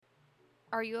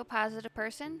Are you a positive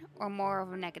person or more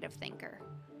of a negative thinker?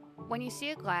 When you see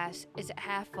a glass, is it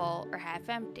half full or half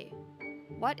empty?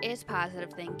 What is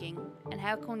positive thinking and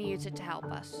how can we use it to help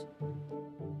us?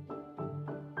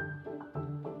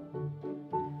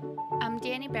 I'm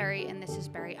Danny Berry and this is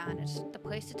Berry Honest, the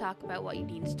place to talk about what you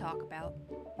need to talk about.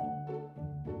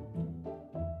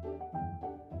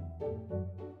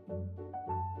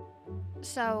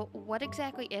 So, what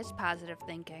exactly is positive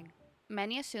thinking?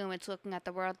 Many assume it's looking at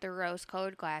the world through rose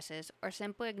colored glasses or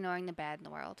simply ignoring the bad in the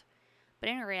world. But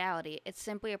in reality, it's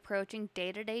simply approaching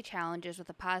day to day challenges with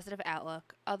a positive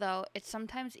outlook, although it's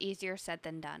sometimes easier said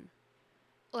than done.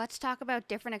 Let's talk about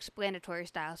different explanatory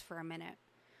styles for a minute.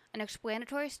 An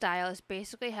explanatory style is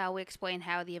basically how we explain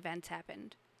how the events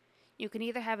happened. You can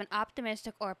either have an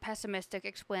optimistic or a pessimistic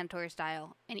explanatory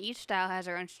style, and each style has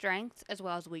their own strengths as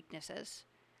well as weaknesses.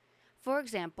 For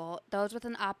example, those with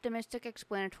an optimistic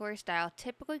explanatory style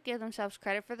typically give themselves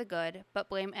credit for the good, but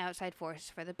blame outside forces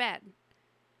for the bad.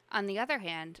 On the other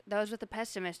hand, those with a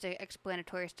pessimistic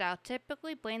explanatory style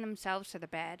typically blame themselves for the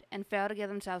bad and fail to give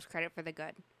themselves credit for the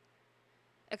good.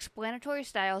 Explanatory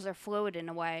styles are fluid in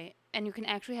a way, and you can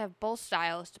actually have both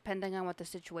styles depending on what the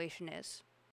situation is.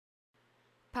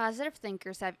 Positive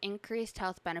thinkers have increased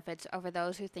health benefits over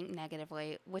those who think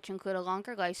negatively, which include a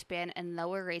longer lifespan and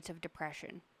lower rates of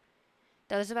depression.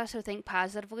 Those of us who think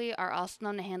positively are also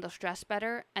known to handle stress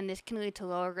better, and this can lead to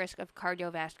lower risk of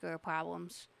cardiovascular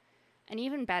problems. And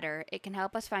even better, it can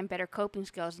help us find better coping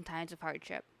skills in times of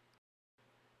hardship.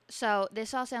 So,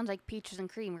 this all sounds like peaches and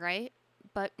cream, right?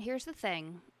 But here's the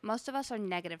thing, most of us are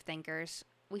negative thinkers.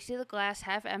 We see the glass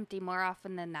half empty more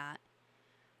often than not.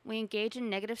 We engage in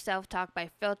negative self-talk by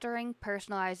filtering,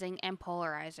 personalizing, and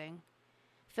polarizing.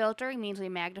 Filtering means we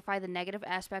magnify the negative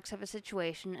aspects of a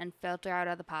situation and filter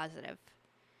out the positive.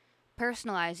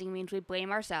 Personalizing means we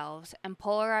blame ourselves, and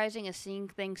polarizing is seeing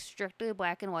things strictly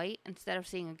black and white instead of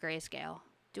seeing a grayscale.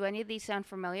 Do any of these sound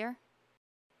familiar?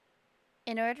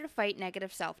 In order to fight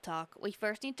negative self-talk, we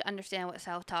first need to understand what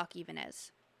self-talk even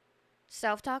is.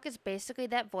 Self-talk is basically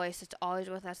that voice that's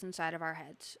always with us inside of our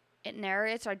heads. It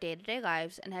narrates our day-to-day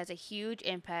lives and has a huge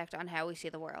impact on how we see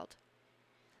the world.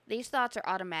 These thoughts are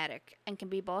automatic and can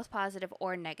be both positive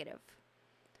or negative.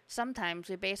 Sometimes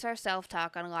we base our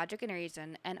self-talk on logic and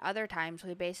reason, and other times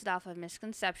we base it off of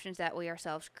misconceptions that we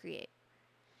ourselves create.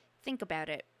 Think about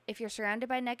it. If you're surrounded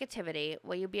by negativity,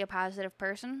 will you be a positive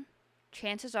person?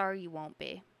 Chances are you won't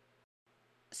be.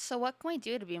 So what can we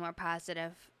do to be more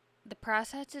positive? The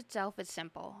process itself is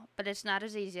simple, but it's not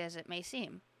as easy as it may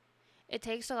seem. It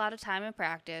takes a lot of time and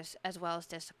practice, as well as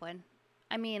discipline.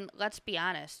 I mean, let's be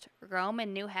honest, Rome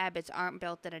and new habits aren't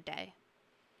built in a day.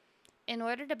 In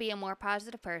order to be a more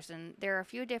positive person, there are a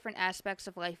few different aspects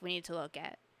of life we need to look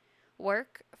at.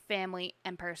 Work, family,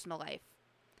 and personal life.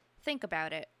 Think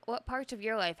about it. What parts of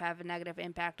your life have a negative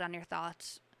impact on your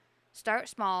thoughts? Start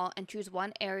small and choose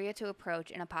one area to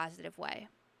approach in a positive way.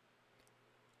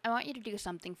 I want you to do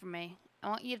something for me. I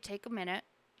want you to take a minute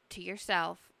to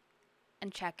yourself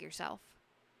and check yourself.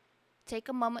 Take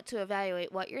a moment to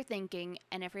evaluate what you're thinking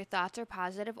and if your thoughts are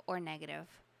positive or negative.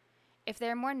 If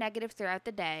they're more negative throughout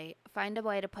the day, find a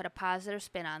way to put a positive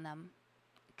spin on them.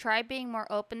 Try being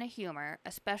more open to humor,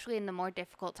 especially in the more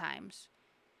difficult times.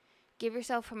 Give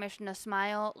yourself permission to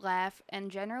smile, laugh, and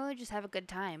generally just have a good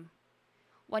time.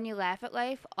 When you laugh at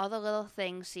life, all the little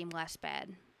things seem less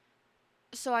bad.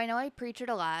 So I know I preach it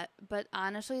a lot, but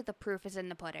honestly, the proof is in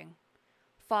the pudding.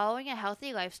 Following a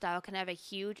healthy lifestyle can have a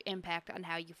huge impact on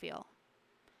how you feel.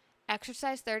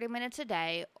 Exercise 30 minutes a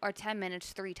day or 10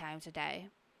 minutes 3 times a day.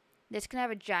 This can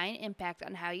have a giant impact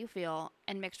on how you feel,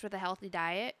 and mixed with a healthy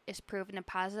diet, is proven to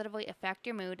positively affect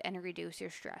your mood and reduce your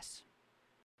stress.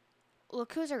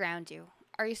 Look who's around you.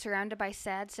 Are you surrounded by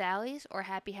sad Sallys or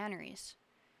happy Henrys?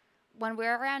 When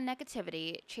we're around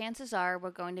negativity, chances are we're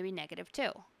going to be negative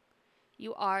too.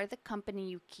 You are the company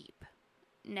you keep.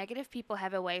 Negative people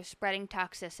have a way of spreading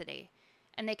toxicity,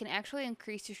 and they can actually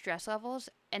increase your stress levels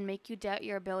and make you doubt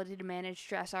your ability to manage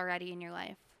stress already in your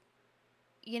life.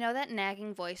 You know that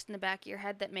nagging voice in the back of your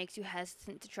head that makes you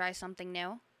hesitant to try something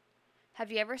new?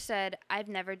 Have you ever said, "I've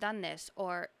never done this,"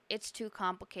 or "it's too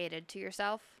complicated" to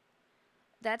yourself?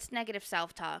 That's negative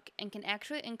self-talk and can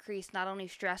actually increase not only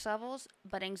stress levels,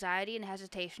 but anxiety and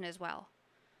hesitation as well.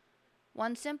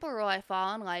 One simple rule I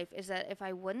follow in life is that if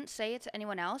I wouldn't say it to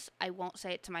anyone else, I won't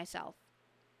say it to myself.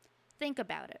 Think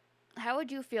about it. How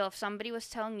would you feel if somebody was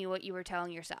telling you what you were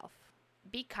telling yourself?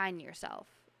 Be kind to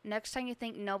yourself. Next time you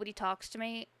think nobody talks to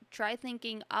me, try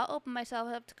thinking I'll open myself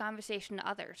up to conversation to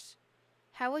others.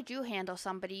 How would you handle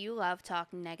somebody you love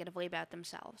talking negatively about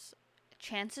themselves?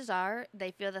 Chances are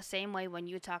they feel the same way when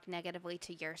you talk negatively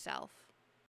to yourself.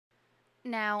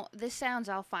 Now, this sounds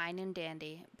all fine and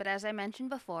dandy, but as I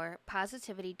mentioned before,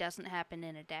 positivity doesn't happen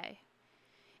in a day.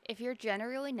 If you're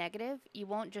generally negative, you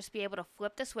won't just be able to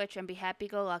flip the switch and be happy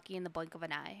go lucky in the blink of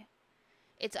an eye.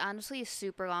 It's honestly a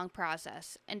super long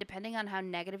process, and depending on how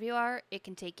negative you are, it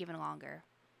can take even longer.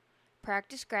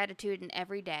 Practice gratitude in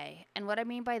every day, and what I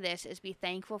mean by this is be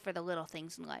thankful for the little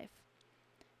things in life.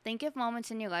 Think of moments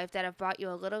in your life that have brought you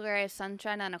a little ray of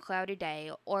sunshine on a cloudy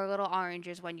day, or little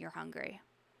oranges when you're hungry.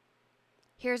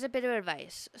 Here's a bit of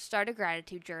advice. Start a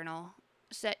gratitude journal.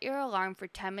 Set your alarm for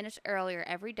 10 minutes earlier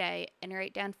every day and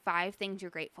write down 5 things you're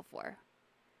grateful for.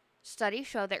 Studies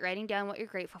show that writing down what you're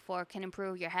grateful for can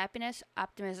improve your happiness,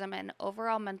 optimism, and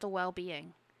overall mental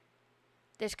well-being.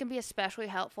 This can be especially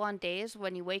helpful on days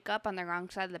when you wake up on the wrong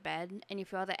side of the bed and you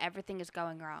feel that everything is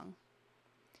going wrong.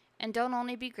 And don't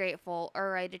only be grateful or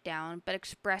write it down, but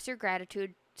express your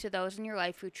gratitude to those in your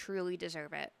life who truly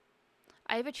deserve it.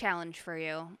 I have a challenge for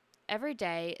you. Every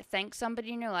day, thank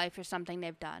somebody in your life for something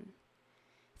they've done.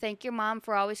 Thank your mom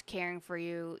for always caring for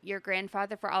you, your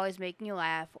grandfather for always making you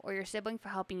laugh, or your sibling for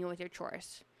helping you with your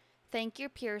chores. Thank your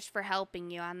peers for helping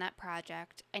you on that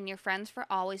project, and your friends for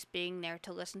always being there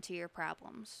to listen to your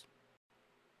problems.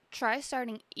 Try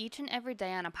starting each and every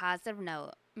day on a positive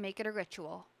note. Make it a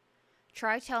ritual.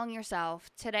 Try telling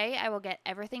yourself, today I will get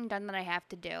everything done that I have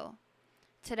to do.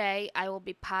 Today I will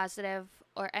be positive,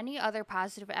 or any other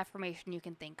positive affirmation you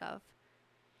can think of.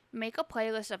 Make a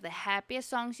playlist of the happiest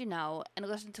songs you know and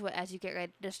listen to it as you get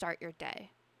ready to start your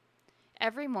day.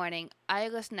 Every morning, I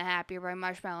listen to Happier by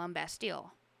Marshmello and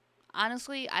Bastille.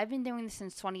 Honestly, I've been doing this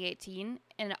since 2018,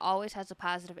 and it always has a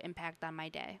positive impact on my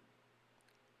day.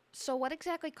 So what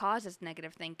exactly causes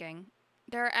negative thinking?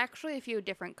 There are actually a few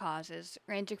different causes,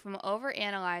 ranging from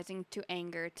overanalyzing to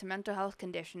anger to mental health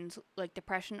conditions like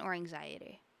depression or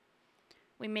anxiety.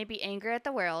 We may be angry at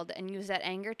the world and use that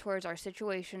anger towards our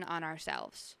situation on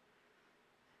ourselves.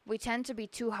 We tend to be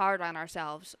too hard on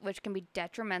ourselves, which can be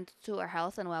detrimental to our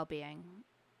health and well-being.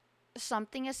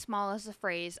 Something as small as the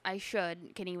phrase, I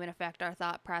should, can even affect our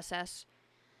thought process.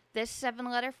 This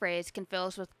 7-letter phrase can fill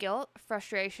us with guilt,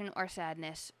 frustration, or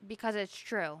sadness, because it's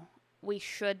true. We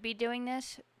should be doing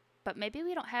this, but maybe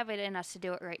we don't have it in us to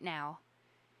do it right now.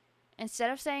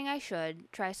 Instead of saying I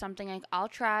should, try something like I'll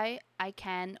try, I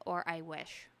can, or I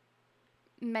wish.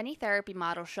 Many therapy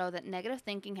models show that negative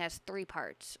thinking has 3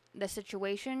 parts: the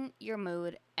situation, your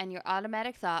mood, and your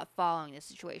automatic thought following the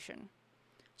situation.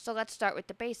 So let's start with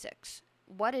the basics.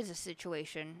 What is a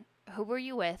situation? Who were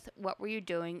you with? What were you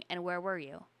doing? And where were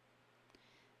you?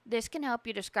 This can help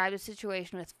you describe the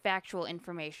situation with factual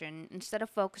information instead of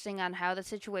focusing on how the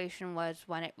situation was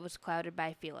when it was clouded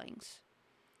by feelings.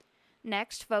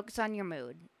 Next, focus on your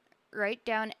mood. Write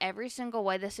down every single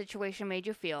way the situation made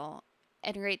you feel,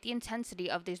 and rate the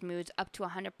intensity of these moods up to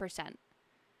 100%.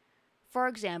 For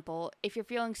example, if you're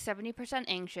feeling 70%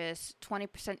 anxious,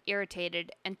 20%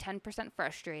 irritated, and 10%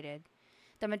 frustrated,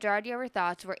 the majority of your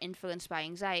thoughts were influenced by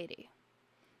anxiety.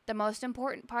 The most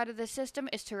important part of this system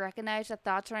is to recognize the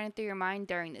thoughts running through your mind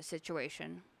during this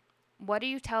situation. What are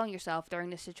you telling yourself during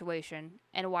this situation,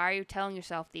 and why are you telling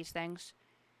yourself these things?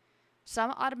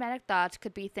 Some automatic thoughts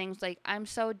could be things like, I'm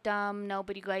so dumb,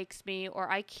 nobody likes me, or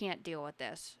I can't deal with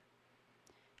this.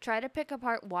 Try to pick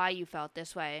apart why you felt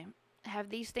this way. Have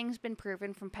these things been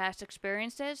proven from past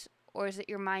experiences, or is it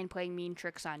your mind playing mean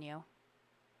tricks on you?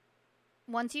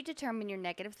 Once you determine your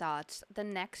negative thoughts, the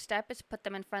next step is put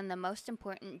them in front of the most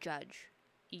important judge,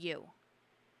 you.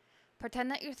 Pretend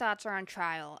that your thoughts are on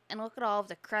trial, and look at all of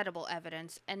the credible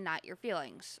evidence and not your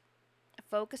feelings.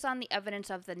 Focus on the evidence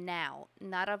of the now,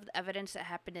 not of the evidence that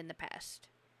happened in the past.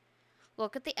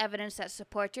 Look at the evidence that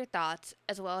supports your thoughts,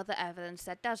 as well as the evidence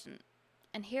that doesn't.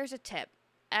 And here's a tip.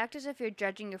 Act as if you're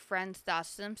judging your friend's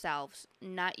thoughts to themselves,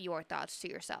 not your thoughts to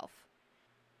yourself.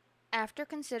 After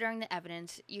considering the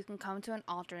evidence, you can come to an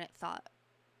alternate thought.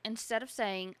 Instead of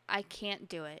saying, I can't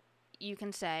do it, you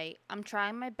can say, I'm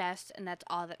trying my best and that's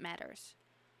all that matters.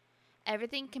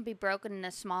 Everything can be broken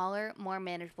into smaller, more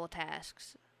manageable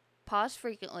tasks. Pause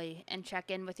frequently and check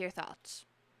in with your thoughts.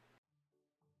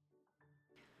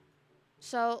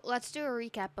 So, let's do a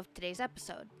recap of today's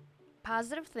episode.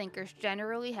 Positive thinkers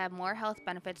generally have more health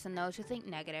benefits than those who think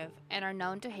negative and are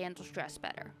known to handle stress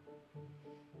better.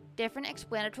 Different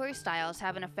explanatory styles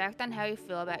have an effect on how you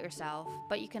feel about yourself,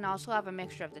 but you can also have a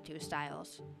mixture of the 2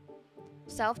 styles.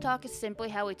 Self-talk is simply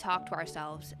how we talk to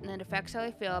ourselves, and it affects how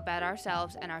we feel about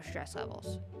ourselves and our stress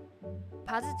levels.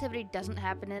 Positivity doesn't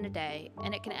happen in a day,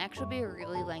 and it can actually be a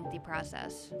really lengthy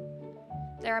process.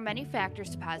 There are many factors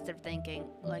to positive thinking,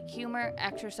 like humor,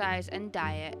 exercise, and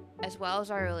diet, as well as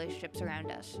our relationships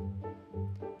around us.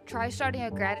 Try starting a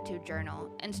gratitude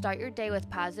journal and start your day with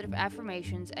positive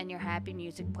affirmations and your happy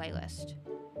music playlist.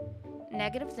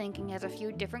 Negative thinking has a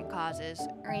few different causes,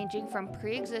 ranging from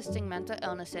pre-existing mental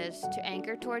illnesses to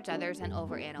anger towards others and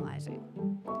overanalyzing.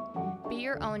 Be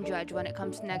your own judge when it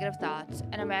comes to negative thoughts,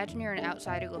 and imagine you're an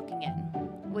outsider looking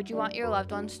in. Would you want your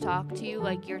loved ones to talk to you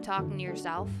like you're talking to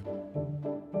yourself?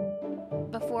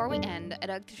 Before we end, I'd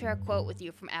like to share a quote with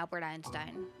you from Albert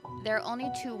Einstein. There are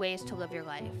only two ways to live your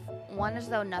life. One is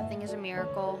though nothing is a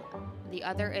miracle, the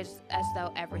other is as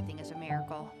though everything is a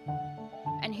miracle.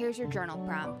 And here's your journal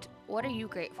prompt. What are you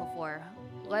grateful for?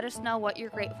 Let us know what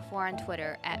you're grateful for on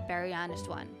Twitter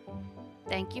 @VeryHonestOne.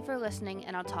 Thank you for listening,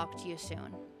 and I'll talk to you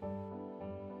soon.